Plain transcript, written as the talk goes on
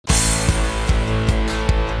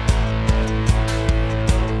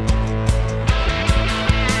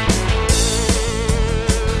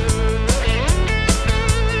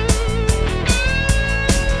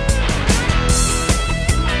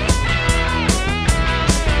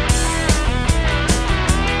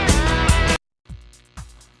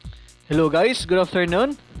Hello guys, good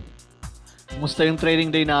afternoon. Kumusta yung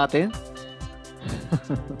trading day natin?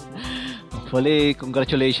 Hopefully,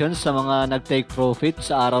 congratulations sa mga nag-take profit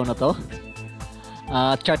sa araw na to.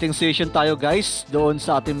 Charting session tayo guys doon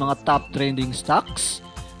sa ating mga top trending stocks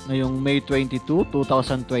ngayong May 22,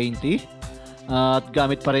 2020. At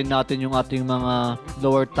gamit pa rin natin yung ating mga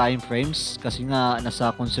lower time frames kasi nga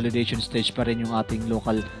nasa consolidation stage pa rin yung ating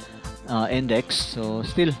local index. So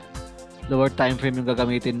still lower time frame yung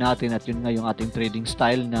gagamitin natin at yun nga yung ating trading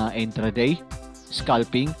style na intraday,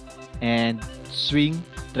 scalping, and swing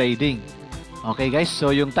trading. Okay guys,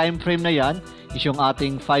 so yung time frame na yan is yung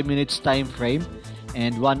ating 5 minutes time frame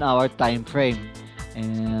and 1 hour time frame.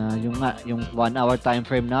 Yung 1 hour time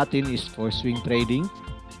frame natin is for swing trading,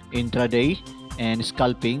 intraday, and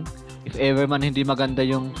scalping. If ever man hindi maganda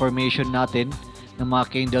yung formation natin ng mga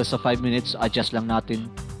candles sa 5 minutes, adjust lang natin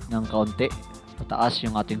ng kaunti pataas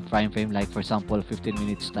yung ating time frame, like for example 15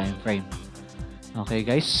 minutes time frame. Okay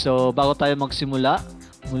guys, so bago tayo magsimula,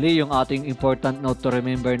 muli yung ating important note to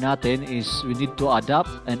remember natin is we need to adapt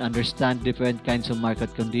and understand different kinds of market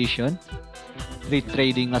condition. Treat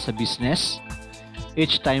trading as a business.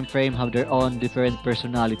 Each time frame have their own different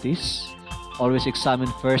personalities. Always examine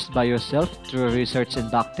first by yourself through research and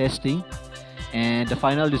backtesting, and the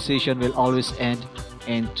final decision will always end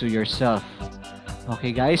to yourself.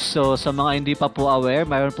 Okay guys, so sa mga hindi pa po aware,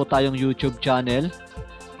 mayroon po tayong YouTube channel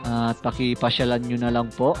at pakipasyalan nyo na lang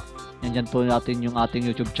po. Nandyan po natin yung ating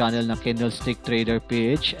YouTube channel na Candlestick Trader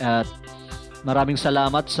PH, at maraming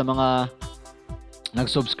salamat sa mga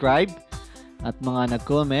nag-subscribe at mga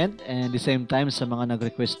nag-comment, and the same time sa mga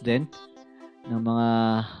nag-request din ng mga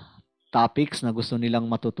topics na gusto nilang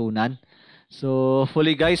matutunan. So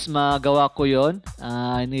fully guys, magawa ko yon.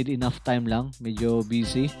 I need enough time lang, medyo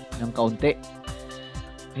busy ng kaunti.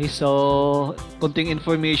 Okay, so kunting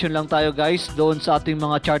information lang tayo guys doon sa ating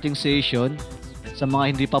mga charting session. Sa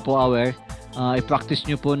mga hindi pa po aware, i-practice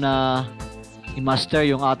nyo po na i-master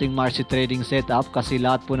yung ating Marsi trading setup, kasi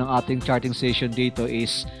lahat po ng ating charting session dito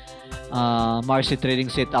is Marsi trading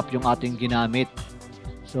setup yung ating ginamit.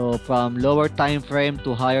 So from lower time frame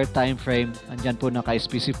to higher time frame, andyan po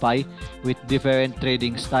naka-specify with different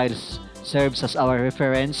trading styles, serves as our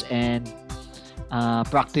reference, and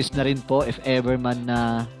practice na rin po if ever man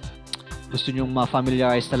na gusto nyong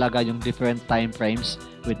ma-familiarize talaga yung different time frames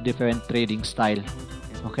with different trading style.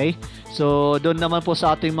 Okay? So doon naman po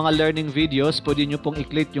sa ating mga learning videos, pwede nyo pong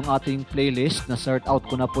i-click yung ating playlist. Na-sort out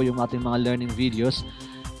ko na po yung ating mga learning videos.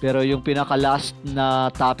 Pero yung pinaka-last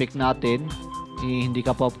na topic natin, hindi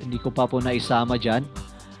ko pa po naisama dyan.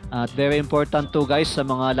 At very important to guys, sa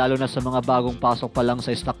mga, lalo na sa mga bagong pasok pa lang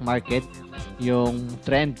sa stock market, yung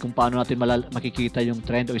trend, kung paano natin makikita yung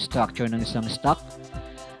trend o structure ng isang stock.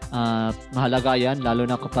 Mahalaga yan, lalo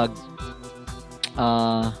na kapag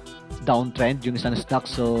downtrend yung isang stock.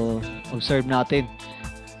 So observe natin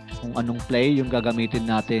kung anong play yung gagamitin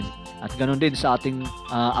natin, at ganun din sa ating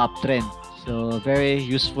uptrend. So very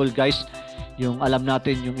useful guys yung alam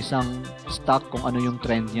natin yung isang stock kung ano yung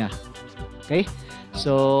trend niya. Okay,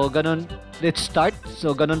 so ganun, let's start.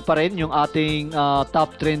 So ganun pa rin yung ating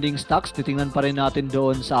top trending stocks. Titingnan pa rin natin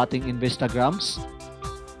doon sa ating Instagrams.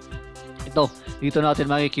 Dito natin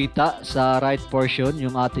makikita sa right portion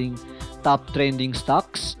yung ating top trending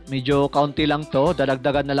stocks. Medyo kaunti lang to,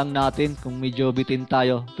 dadagdagan na lang natin kung medyo bitin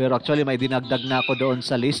tayo. Pero actually may dinagdag na ako doon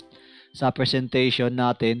sa list, sa presentation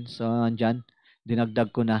natin. So andyan, dinagdag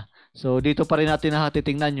ko na. So dito pa rin natin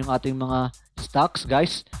titingnan yung ating mga stocks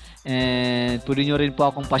guys. And pwede nyo rin po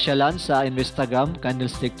akong pasyalan sa Instagram,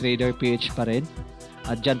 Candlestick Trader PH pa rin.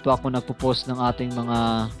 At dyan po ako nagpo-post ng ating mga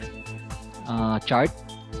chart.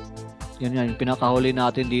 Yan, yung pinakahuli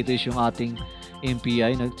natin dito is yung ating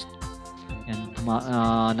MPI.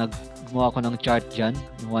 Naggumawa ko ng chart dyan,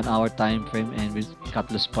 yung 1 hour time frame and with cut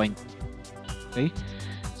loss point. Okay,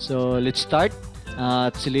 so let's start.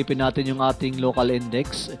 At silipin natin yung ating local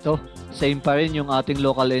index. Ito, same pa rin yung ating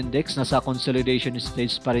local index, nasa consolidation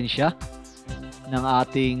stage pa rin siya ng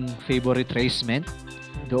ating FIBO retracement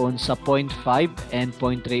doon sa 0.5 and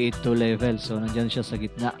 0.382 level. So nandyan siya sa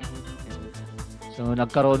gitna. So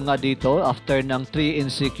nagkaroon nga dito after ng 3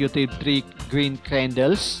 consecutive 3 green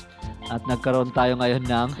candles, at nagkaroon tayo ngayon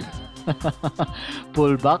ng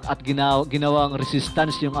pullback at ginawang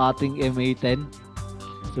resistance yung ating MA10.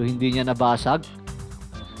 So hindi niya nabasag.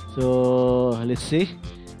 So let's see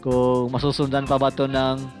kung masusundan pa ba to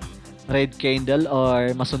ng red candle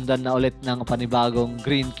or masundan na ulit ng panibagong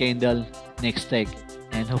green candle next take.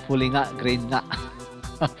 And hopefully nga green nga.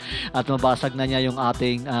 At mabasag na niya yung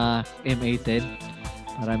ating MA10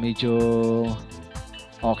 para medyo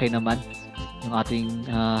okay naman yung ating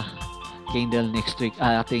candle next week,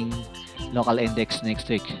 ating local index next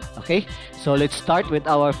week. Okay, so let's start with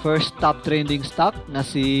our first top trending stock na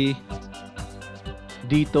si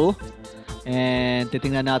dito, and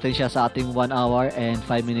titingnan natin siya sa ating 1 hour and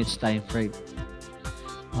 5 minutes time frame.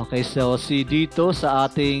 Okay, so si dito sa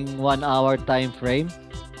ating 1 hour time frame,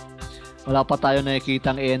 wala pa tayo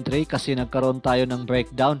nakikitang entry kasi nagkaroon tayo ng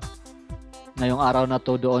breakdown ngayong araw na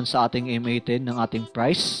to doon sa ating M18 ng ating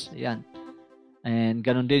price. Ayan. And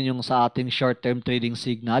ganun din yung sa ating short-term trading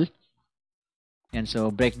signal. Ayan,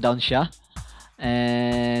 so breakdown siya.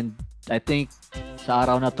 And I think sa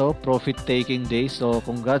araw na to, profit-taking day. So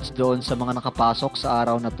congrats doon sa mga nakapasok sa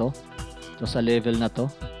araw na to. So sa level na to.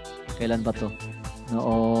 Kailan ba to?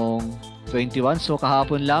 Noong 21. So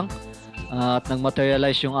kahapon lang. At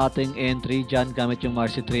nag-materialize yung ating entry dyan gamit yung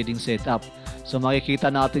Marsi trading setup. So makikita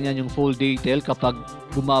natin yan yung full detail kapag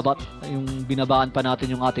bumaba, yung binabaan pa natin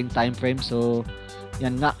yung ating time frame. So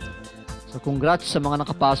yan nga. So congrats sa mga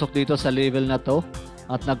nakapasok dito sa level na to.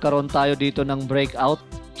 At nagkaroon tayo dito ng breakout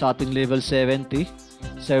sa ating level 70.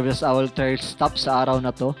 Service our third stop sa araw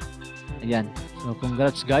na to. Ayan. So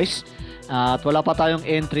congrats guys. At wala pa tayong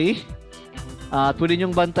entry. At pwede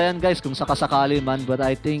nyong bantayan guys kung sakasakali man. But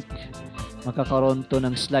I think magkakaroon to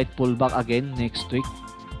ng slight pullback again next week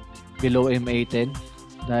below M18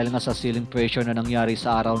 dahil nga sa ceiling pressure na nangyari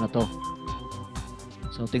sa araw na to.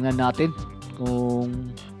 So tingnan natin kung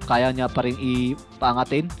kaya niya pa rin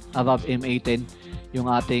ipangatin above M18 yung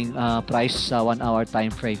ating price sa 1 hour time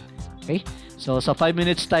frame. Okay, so sa 5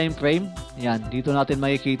 minutes time frame, yan, dito natin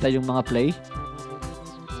makikita yung mga play.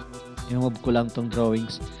 I-move ko lang tong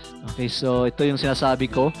drawings. Okay, so ito yung sinasabi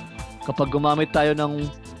ko, kapag gumamit tayo ng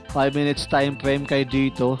 5 minutes time frame kay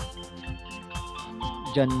dito,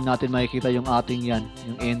 dyan natin makikita yung ating yan,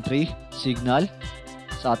 yung entry signal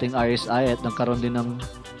sa ating RSI at nagkaroon din ng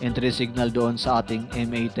entry signal doon sa ating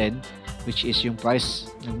M18 which is yung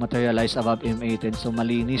price nag-materialize above M18. So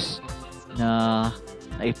malinis na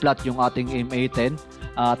i-plot yung ating M18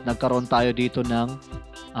 at nagkaroon tayo dito ng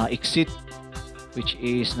exit which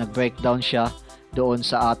is nag-breakdown siya doon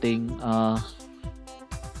sa ating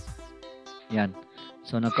yan.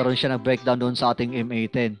 So nagkaroon siya nag-breakdown doon sa ating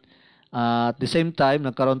M18. At the same time,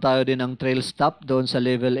 nagkaroon tayo din ng trail stop doon sa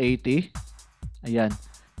level 80. Ayan.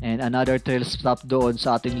 And another trail stop doon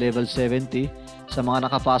sa ating level 70 sa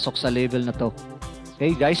mga nakapasok sa level na to.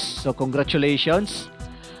 Okay guys, so congratulations.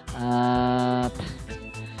 At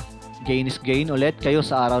gain is gain ulit kayo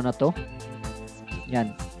sa araw na to.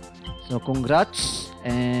 Yan. So congrats.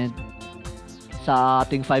 And sa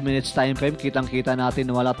ating 5 minutes time frame, kitang-kita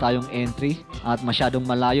natin na wala tayong entry at masyadong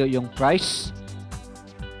malayo yung price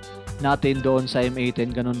natin doon sa M18.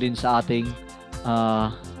 Ganun din sa ating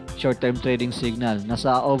short-term trading signal.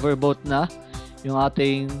 Nasa overbought na yung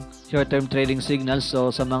ating short-term trading signal. So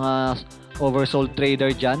sa mga oversold trader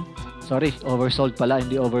dyan, sorry, oversold pala,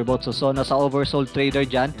 hindi overbought. So nasa oversold trader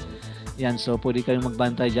dyan, yan, so pwede kayong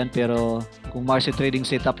magbantay dyan. Pero kung Marsi trading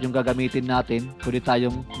setup yung gagamitin natin, pwede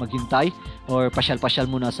tayong maghintay or pasyal-pasyal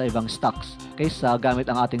muna sa ibang stocks. Okay, sa gamit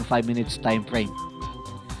ang ating 5 minutes time frame.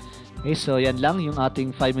 Okay, so yan lang yung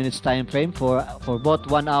ating 5 minutes time frame for both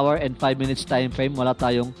 1 hour and 5 minutes time frame. Wala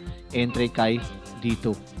tayong entry kay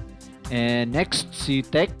dito. And next, si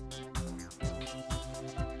Tech.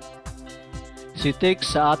 Si Tech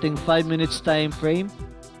sa ating 5 minutes time frame.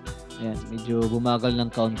 Ayan, medyo bumagal ng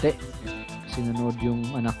kaunti. Sinunod yung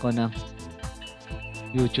anak ko na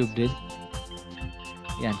YouTube din.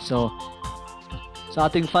 Ayan, so sa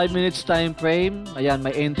ating 5 minutes time frame, ayan,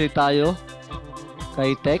 may entry tayo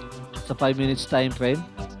kay Tech sa 5 minutes time frame.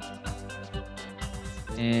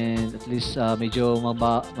 And at least medyo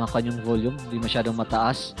makan yung volume, hindi masyadong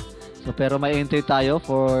mataas. So pero may entry tayo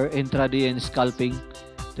for intraday and scalping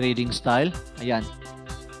trading style. Ayan.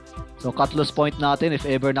 So cut loss point natin if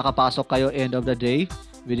ever nakapasok kayo end of the day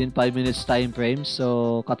within 5 minutes time frame.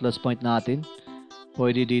 So cut loss point natin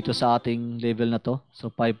pwede dito sa ating level na to. So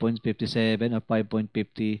 5.57 or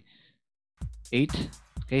 5.58.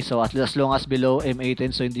 Okay, so at least as long as below M18,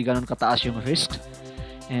 so hindi ganun kataas yung risk.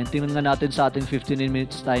 And tingnan nga natin sa ating 15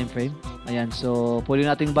 minutes time frame. Ayan, so pwede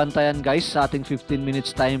nating bantayan guys sa ating 15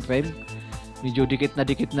 minutes time frame. Medyo dikit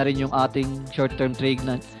na rin yung ating short-term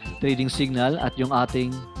trading signal at yung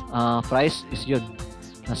ating price is yun.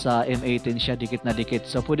 Nasa M18 siya, dikit na dikit.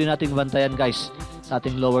 So pwede nating bantayan guys sa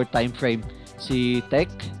ating lower time frame si Tech.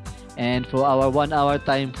 And for our 1 hour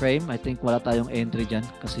time frame, I think wala tayong entry dyan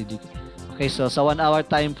kasi dikit. Okay, so sa 1 hour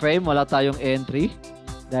time frame, wala tayong entry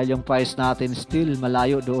dahil yung price natin still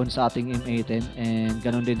malayo doon sa ating M18 and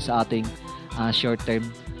ganun din sa ating short-term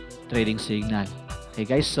trading signal. Okay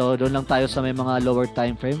guys, so doon lang tayo sa may mga lower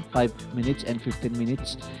time frame, 5 minutes and 15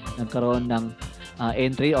 minutes. Nagkaroon ng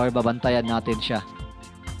entry or babantayan natin siya.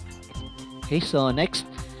 Okay, so next,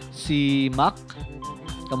 si Mac.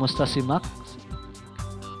 Kamusta si Mac?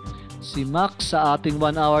 Si Mac sa ating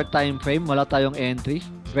 1 hour time frame, wala tayong entry.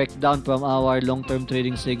 Breakdown from our long-term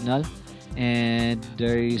trading signal. And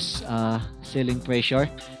there is selling pressure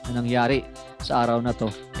na nangyari sa araw na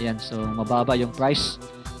to. Ayan, so mababa yung price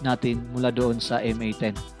natin mula doon sa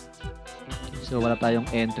MA10. So wala tayong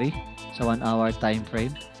entry sa 1 hour time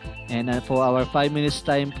frame. And for our 5 minutes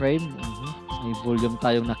time frame, may volume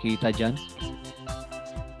tayong nakita dyan.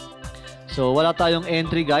 So wala tayong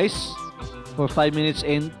entry guys for 5 minutes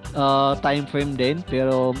time frame din,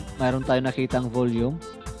 pero mayroon tayong nakitang volume.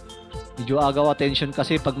 Medyo agaw attention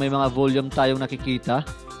kasi pag may mga volume tayong nakikita.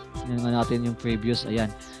 Tingnan natin yung previous.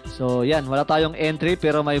 Ayan. So yan, wala tayong entry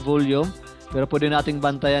pero may volume. Pero pwede nating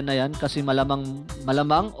bantayan na yan kasi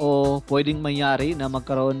malamang o pwedeng mangyari na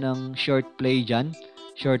magkaroon ng short play dyan,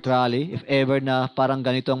 short rally, if ever na parang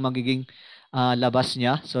ganito ang magiging labas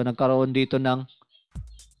niya. So nagkaroon dito ng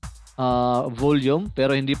volume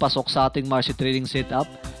pero hindi pasok sa ating Marsi trading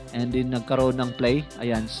setup, and then nagkaroon ng play.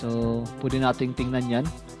 Ayan, so pwede nating tingnan yan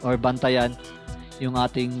or bantayan yung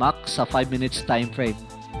ating MAC sa 5 minutes time frame.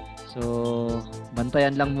 So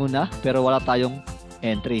bantayan lang muna pero wala tayong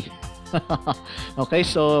entry. Okay,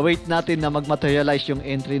 so wait natin na mag-materialize yung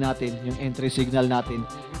entry natin, yung entry signal natin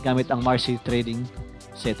gamit ang Marsi trading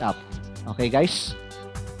setup. Okay guys,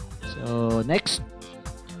 so next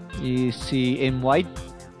is si M-Wide.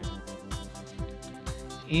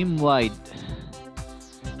 M-Wide.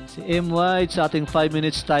 Si M-Wide sa ating 5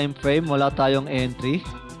 minutes time frame, wala tayong entry.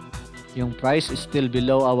 Yung price is still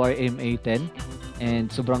below our MA10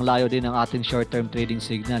 and sobrang layo din ang ating short-term trading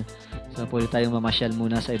signal. So pwede tayong mamasyal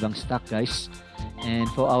muna sa ibang stock guys.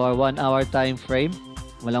 And for our 1 hour time frame,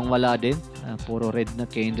 walang-wala din. Puro red na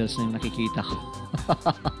candles na yung nakikita ko.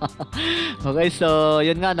 Okay, so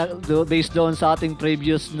yun nga, based doon sa ating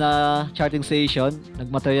previous na charting session,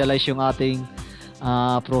 nagmaterialize yung ating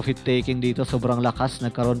profit taking dito. Sobrang lakas,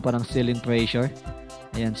 nagkaroon pa ng selling pressure.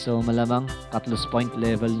 Ayan, so malamang cut loss point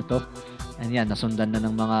level na to. And yan, nasundan na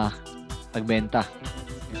ng mga pagbenta.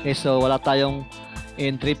 Okay, so wala tayong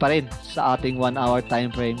entry pa rin sa ating 1 hour time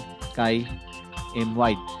frame kay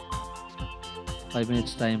M-Wide. 5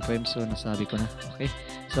 minutes time frame, so nasabi ko na. Okay,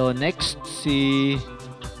 so next si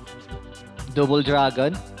Double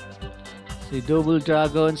Dragon. Si Double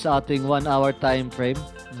Dragon sa ating 1 hour time frame.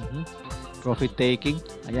 Profit taking.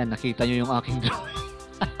 Ayan, nakita nyo yung aking drawing.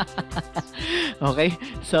 Okay,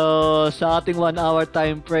 so sa ating 1 hour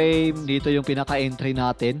time frame, dito yung pinaka-entry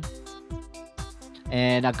natin.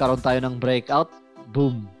 And nagkaroon tayo ng breakout.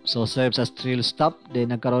 Boom. So serves as trail stop. Then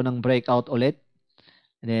nagkaroon ng breakout ulit.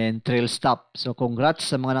 And then trail stop. So congrats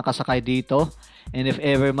sa mga nakasakay dito. And if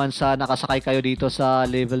ever man sa nakasakay kayo dito sa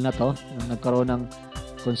level na to, nagkaroon ng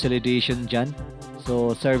consolidation dyan.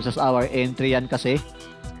 So serves as our entry yan kasi.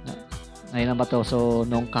 Ngayon ba to? So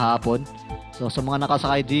nung kahapon. So sa mga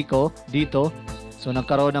nakasakay dito, so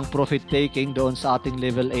nagkaroon ng profit taking doon sa ating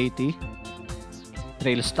level 80.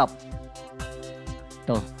 Trail stop.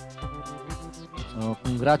 To. So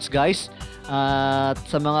congrats guys. At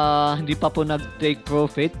sa mga hindi pa po nag-take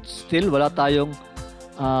profit, still wala tayong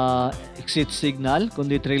exit signal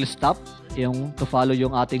kundi trail stop, yung to follow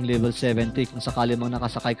yung ating level 70 kung sakali mang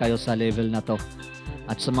nakasakay kayo sa level na to.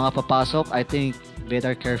 At sa mga papasok, I think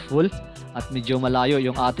better careful. At medyo malayo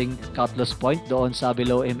yung ating cut loss point doon sa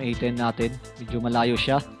below MA10 natin. Medyo malayo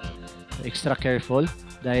siya. So, extra careful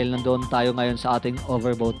dahil nandoon tayo ngayon sa ating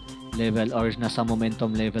overbought level or nasa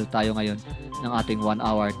momentum level tayo ngayon ng ating 1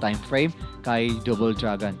 hour time frame kay Double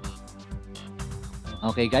Dragon.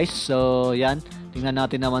 Okay guys, so yan. Tingnan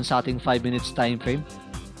natin naman sa ating 5 minutes time frame.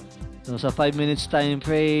 So sa 5 minutes time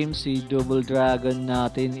frame, si Double Dragon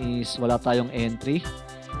natin is wala tayong entry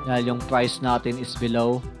dahil yung price natin is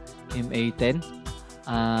below MA10.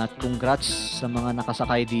 At congrats sa mga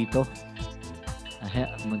nakasakay dito.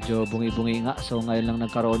 Medyo bungi-bungi nga. So ngayon lang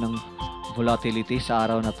nagkaroon ng volatility sa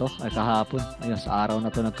araw na to, ay kahapon. Ayun, sa araw na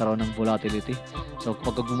to nagkaroon ng volatility. So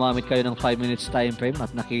pag gumamit kayo ng 5 minutes time frame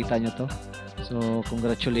at nakita nyo to, so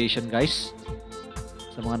congratulations guys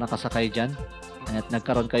sa mga nakasakay dyan. At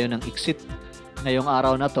nagkaroon kayo ng exit ngayong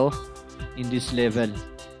araw na to in this level.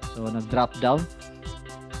 So nag-drop down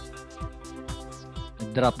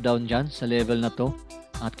dyan sa level na to.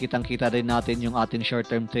 At kitang-kita rin natin yung ating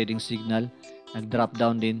short-term trading signal. Nag-drop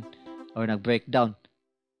down din or nag-breakdown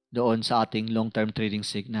doon sa ating long-term trading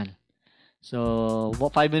signal. So,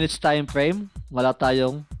 5 minutes time frame, wala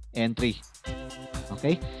tayong entry.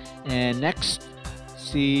 Okay? And next,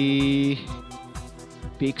 si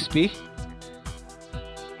PXP.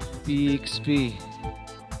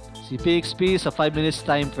 Si Si PXP sa 5 minutes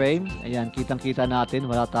time frame, ayan, kitang-kita natin,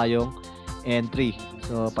 wala tayong entry.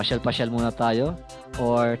 So, pasyal-pasyal muna tayo.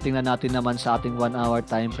 Or, tingnan natin naman sa ating 1 hour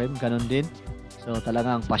time frame, ganun din. So,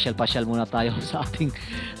 talagang pasyal-pasyal muna tayo sa ating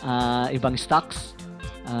ibang stocks.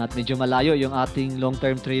 At medyo malayo yung ating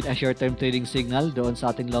long-term trade, short-term trading signal doon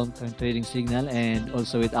sa ating long-term trading signal, and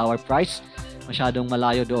also with our price, masyadong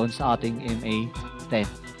malayo doon sa ating MA10.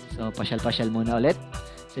 So, pasyal-pasyal muna ulit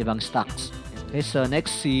sa ibang stocks. Okay, so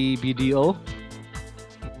next, si BDO.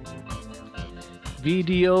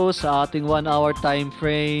 Video sa ating 1 hour time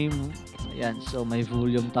frame. Ayan, so may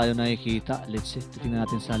volume tayo nakikita. Let's see, tingnan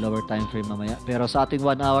natin sa lower time frame mamaya. Pero sa ating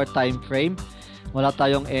 1 hour time frame, wala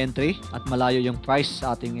tayong entry at malayo yung price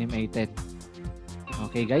sa ating MA10.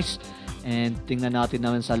 Okay guys, and tingnan natin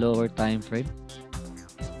naman sa lower time frame.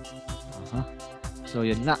 So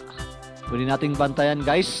yun nga, pwede nating bantayan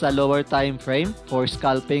guys sa lower time frame for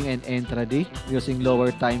scalping and intraday using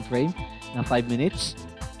lower time frame na 5 minutes.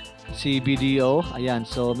 Si BDO, ayan,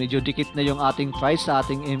 so medyo dikit na yung ating price sa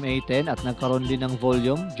ating MA10 at nagkaroon din ng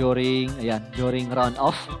volume during run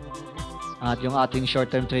off. At yung ating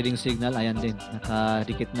short-term trading signal, ayan din,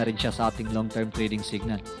 nakadikit na rin siya sa ating long-term trading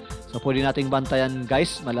signal. So pwede nating bantayan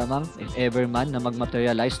guys, malamang if ever man na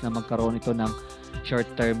mag-materialize na magkaroon ito ng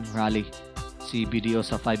short-term rally, si BDO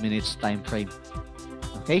sa 5 minutes time frame.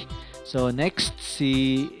 Okay, so next,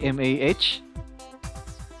 si MAH.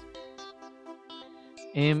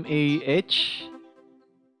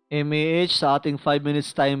 MAH sa ating 5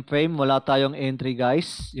 minutes time frame, wala tayong entry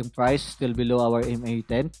guys. Yung price still below our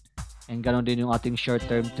MA10, and ganoon din yung ating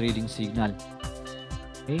short-term trading signal.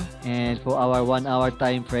 Okay, and for our 1 hour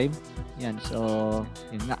time frame, yan, so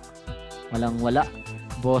yun nga, walang wala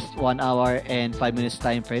both 1 hour and 5 minutes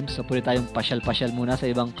time frame. So pwede tayong pasyal-pasyal muna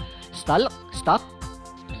sa ibang stock.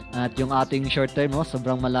 At yung ating short-term,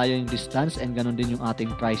 sobrang malayo yung distance, and ganoon din yung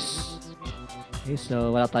ating price. Okay, so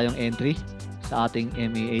wala tayong entry sa ating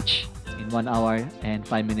MAH in 1 hour and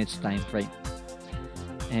 5 minutes time frame.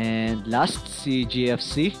 And last, si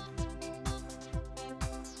GFC.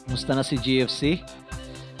 Musta na si GFC?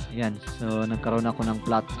 Ayan, so nagkaroon ako ng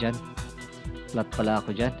plot dyan. Plot pala ako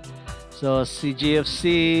dyan. So si GFC,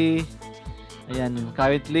 ayan,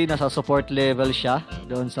 currently nasa support level siya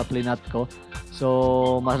doon sa plinat ko.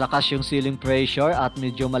 So, malakas yung ceiling pressure at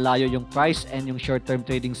medyo malayo yung price and yung short-term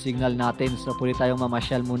trading signal natin. So, pwede tayong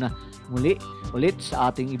mamasyal muna ulit sa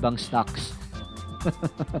ating ibang stocks.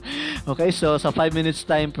 Okay, so sa 5 minutes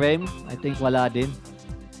time frame, I think wala din.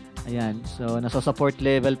 Ayan, so nasa support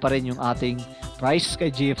level pa rin yung ating price kay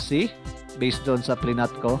GFC based doon sa plinat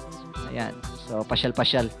ko. Ayan, so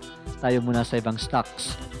pasyal-pasyal tayo muna sa ibang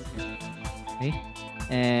stocks. Okay,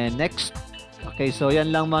 and next, okay, so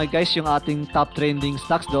yan lang mga guys yung ating top trending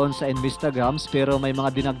stocks doon sa Instagrams, pero may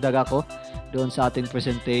mga dinagdag ako doon sa ating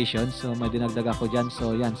presentation. So may dinagdag ako dyan.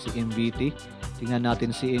 So yan, si MBT. Tingnan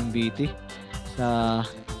natin si MBT sa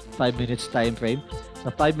 5 minutes time frame.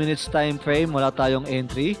 Sa 5 minutes time frame, wala tayong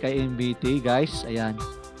entry kay MBT guys. Ayan.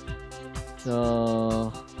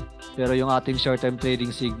 So, pero yung ating short term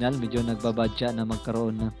trading signal, medyo nagbabadya na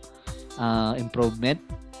magkaroon ng improvement.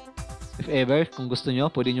 If ever, kung gusto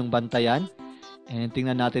nyo, pwede nyong bantayan. And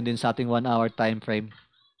tingnan natin din sa ating 1 hour time frame.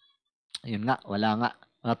 Ayun nga, wala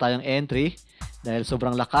tayong entry dahil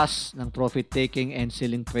sobrang lakas ng profit taking and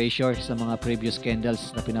selling pressure sa mga previous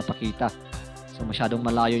candles na pinapakita. So masyadong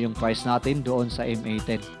malayo yung price natin doon sa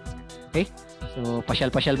MA10. Okay? So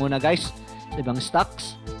pasyal-pasyal muna guys sa ibang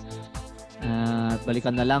stocks. At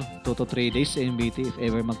balikan na lang 2 to 3 days sa MBT if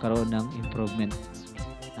ever magkaroon ng improvement.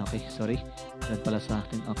 Okay, sorry. Yan pala sa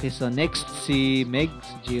atin. Okay, so next, si Meg.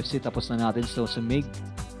 Si GFC, tapos na natin. So, si Meg.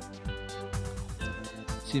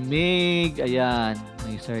 Si Meg, ayan.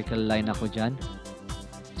 May circle line ako dyan.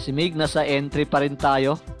 Si Meg, nasa entry pa rin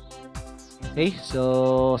tayo. Okay,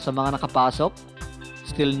 so sa mga nakapasok,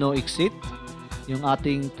 still no exit. Yung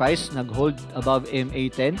ating price, nag-hold above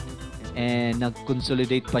MA10 and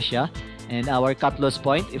nag-consolidate pa siya. And our cut loss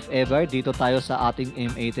point, if ever, dito tayo sa ating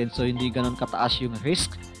MA10. So, hindi ganun kataas yung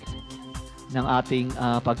risk ng ating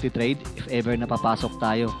pagtitrade if ever napapasok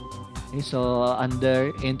tayo. Okay, so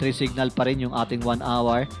under entry signal pa rin yung ating 1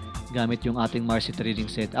 hour gamit yung ating Marsi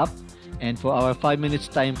trading setup. And for our 5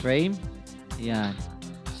 minutes time frame, ayan.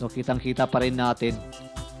 So kitang-kita pa rin natin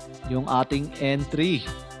yung ating entry.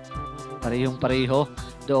 Parehong-pareho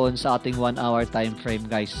doon sa ating 1 hour time frame,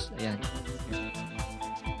 guys. Ayan.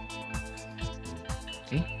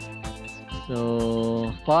 Okay.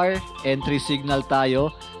 So far, entry signal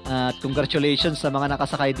tayo. At congratulations sa mga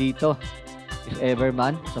nakasakay dito. If ever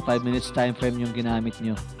man, sa 5 minutes time frame yung ginamit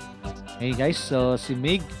nyo. Okay guys, so si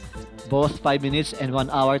Mig, both 5 minutes and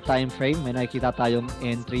 1 hour time frame, may nakikita tayong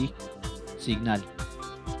entry signal.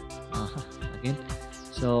 Again.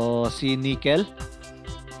 So, si nickel.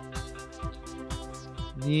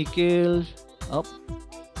 Up.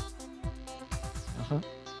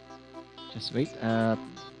 Just wait.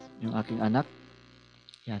 Yung aking anak.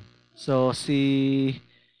 Yan. So, si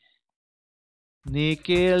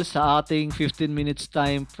nickel sa ating 15 minutes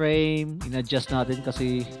time frame, in-adjust natin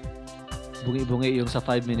kasi bungi-bungi yung sa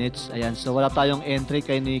 5 minutes. Ayan. So, wala tayong entry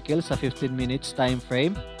kay nickel sa 15 minutes time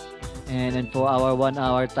frame. And then for our 1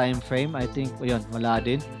 hour time frame, I think, yun, wala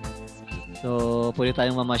din. So, pwede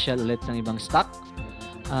tayong mamasyal ulit ng ibang stock.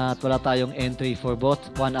 At wala tayong entry for both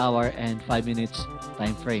 1 hour and 5 minutes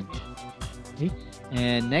time frame. Okay.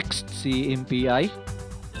 And next, si MPI.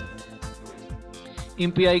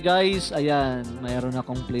 MPI guys, ayan, mayroon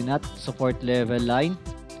akong plinat, support level line.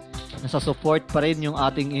 Nasa support pa rin yung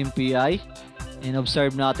ating MPI. And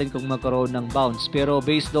observe natin kung magkaroon ng bounce. Pero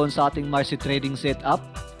based doon sa ating Marsi trading setup,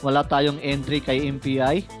 wala tayong entry kay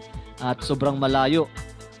MPI. At sobrang malayo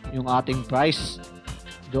yung ating price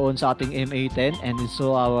doon sa ating MA10 and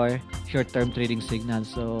so our short-term trading signal.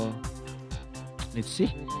 So, let's see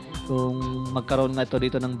kung magkaroon nga ito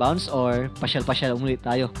dito ng bounce or pasyal-pasyal umulit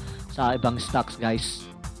tayo sa ibang stocks guys.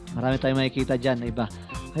 Marami tayong makikita dyan na iba.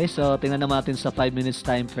 Okay, so tingnan naman natin sa 5 minutes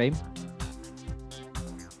time frame.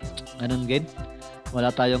 Ganun din.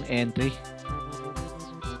 Wala tayong entry.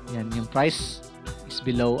 Yan, yung price is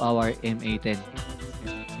below our MA10.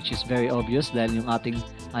 Which is very obvious dahil yung ating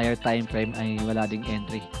higher time frame ay wala ding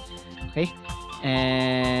entry. Okay?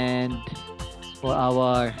 And for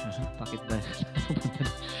our bakit ba?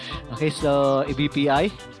 Okay, so BPI.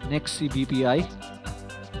 Next si BPI.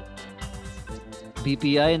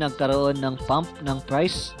 BPI nagkaroon ng pump ng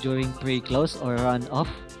price during pre-close or run-off.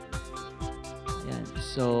 Ayan.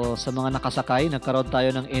 So, sa mga nakasakay, nagkaroon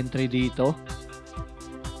tayo ng entry dito.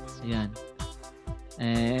 Ayan.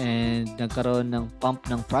 And nagkaroon ng pump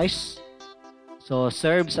ng price. So,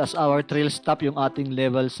 serves as our trail stop yung ating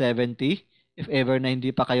level 70 if ever na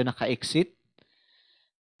hindi pa kayo naka-exit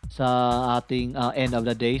sa ating end of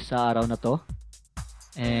the day sa araw na to.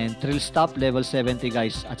 And trail stop level 70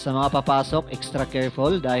 guys. At sa mga papasok, extra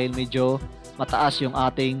careful dahil medyo mataas yung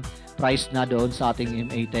ating price na doon sa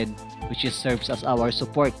ating MA10 which is serves as our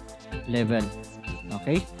support level.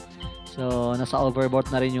 Okay? So, nasa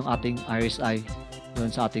overbought na rin yung ating RSI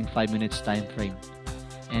doon sa ating 5 minutes time frame.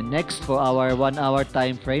 And next, for our 1 hour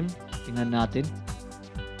time frame, tingnan natin.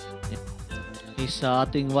 Okay, sa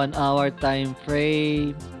ating 1 hour time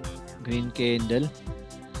frame, green candle.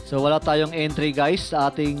 So, wala tayong entry guys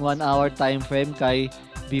sa ating 1 hour time frame kay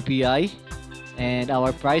BPI. And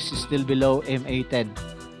our price is still below MA10.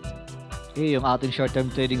 Okay, yung ating short-term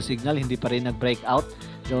trading signal, hindi pa rin nag-breakout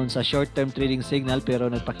doon sa short-term trading signal pero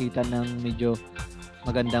nagpakita ng medyo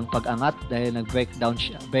magandang pag-angat dahil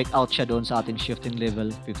breakout siya doon sa ating shifting level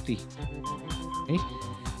 50. Okay.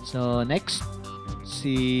 So next,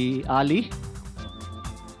 si Ali.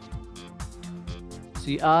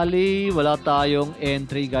 Si Ali, wala tayong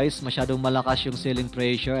entry guys. Masyadong malakas yung selling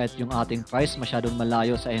pressure at yung ating price masyadong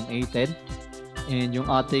malayo sa MA10. And yung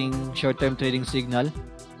ating short-term trading signal,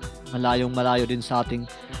 malayo din sa ating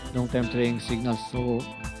long-term trading signal. So,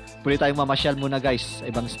 pwede tayong mamasyal muna guys sa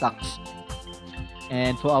ibang stocks.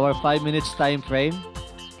 And for our 5 minutes time frame,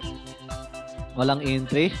 walang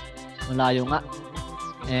entry, malayo nga.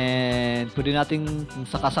 And pwede natin kung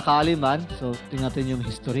sakasakali man, so tingnan natin yung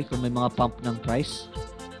history kung may mga pump ng price.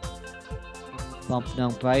 Pump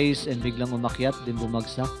ng price and biglang umakyat, din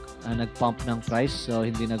bumagsak. Nag-pump ng price, so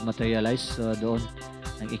hindi nag-materialize. So doon,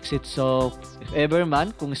 nag-exit. So if ever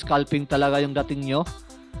man, kung scalping talaga yung dating nyo,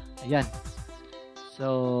 ayan.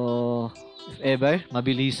 So if ever,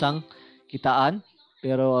 mabilisang kitaan.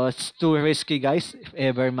 Pero it's too risky guys, if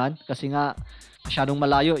ever man. Kasi nga, masyadong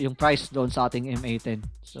malayo yung price doon sa ating MA10.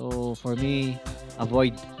 So, for me,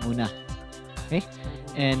 avoid muna. Okay?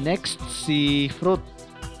 And next, si fruit.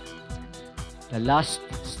 The last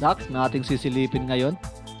stock na ating sisilipin ngayon.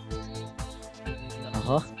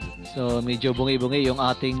 So, medyo bungi-bungi yung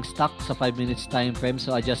ating stock sa 5 minutes time frame.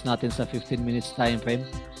 So, adjust natin sa 15 minutes time frame.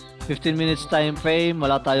 15 minutes time frame,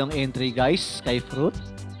 wala tayong entry guys kay fruit.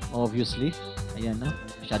 Obviously. Ayan, no?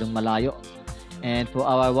 Masyadong malayo. And for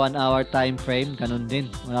our 1 hour time frame, ganun din.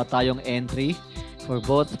 Wala tayong entry for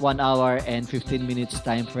both 1 hour and 15 minutes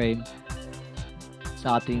time frame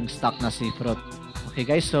sa ating stock na si fruit. Okay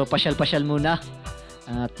guys, so pasyal-pasyal muna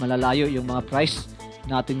at malalayo yung mga price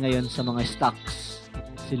natin ngayon sa mga stocks.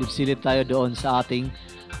 Silip-silip tayo doon sa ating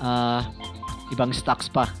ibang stocks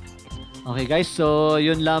pa. Okay guys, so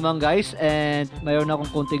yun lamang guys, and mayroon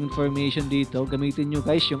akong konting information dito. Gamitin nyo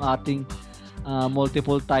guys yung ating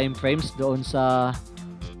multiple time frames doon sa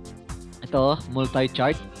ito,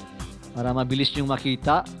 multi-chart, para mabilis nyo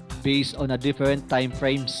makita based on a different time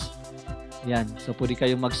frames. Yan, so pwede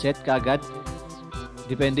kayong mag-set kaagad.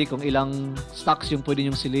 Depende kung ilang stocks yung pwede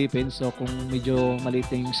nyong silipin. So kung medyo maliit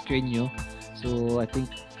na yung screen nyo, so I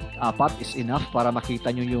think 4 is enough para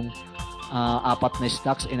makita nyo yung 4 na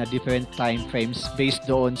stocks in a different time frames based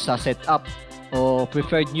doon sa setup o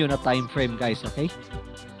preferred nyo na time frame guys. Okay,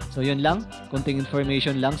 so yun lang, kunting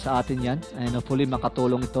information lang sa atin yan, and hopefully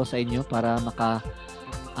makatulong ito sa inyo para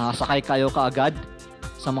sakay kayo kaagad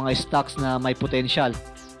sa mga stocks na may potential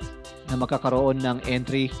na magkakaroon ng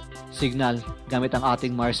entry signal gamit ang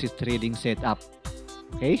ating Marsi trading setup.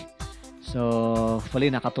 Okay, so hopefully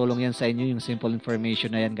nakatulong yan sa inyo, yung simple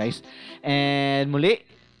information na yan guys. And muli,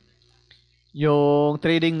 yung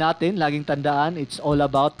trading natin, laging tandaan, it's all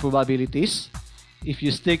about probabilities. If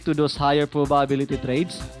you stick to those higher probability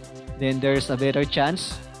trades, then there's a better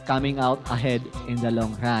chance coming out ahead in the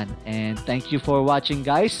long run. And thank you for watching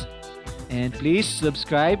guys. And please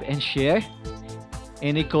subscribe and share.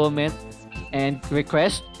 Any comment and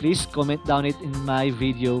request, please comment down it in my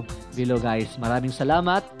video below guys. Maraming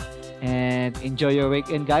salamat and enjoy your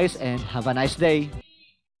weekend guys, and have a nice day.